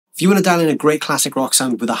If you want to dial in a great classic rock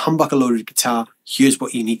sound with a humbucker loaded guitar, here's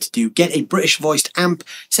what you need to do. Get a British voiced amp,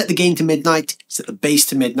 set the gain to midnight, set the bass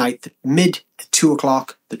to midnight, the mid to 2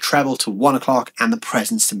 o'clock, the treble to 1 o'clock, and the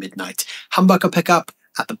presence to midnight. Humbucker pickup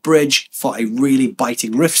at the bridge for a really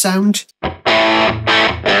biting riff sound.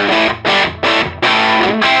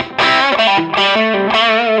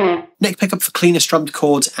 Neck pickup for cleaner strummed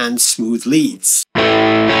chords and smooth leads.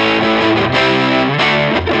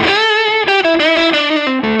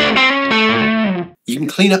 You can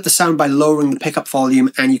clean up the sound by lowering the pickup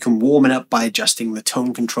volume, and you can warm it up by adjusting the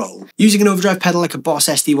tone control. Using an overdrive pedal like a Boss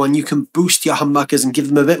SD-1, you can boost your humbuckers and give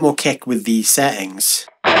them a bit more kick with these settings.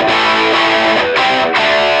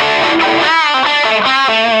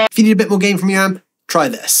 If you need a bit more gain from your amp, try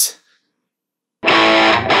this.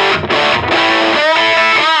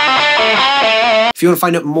 If you want to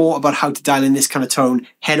find out more about how to dial in this kind of tone,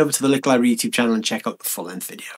 head over to the Licklibrary YouTube channel and check out the full-length video.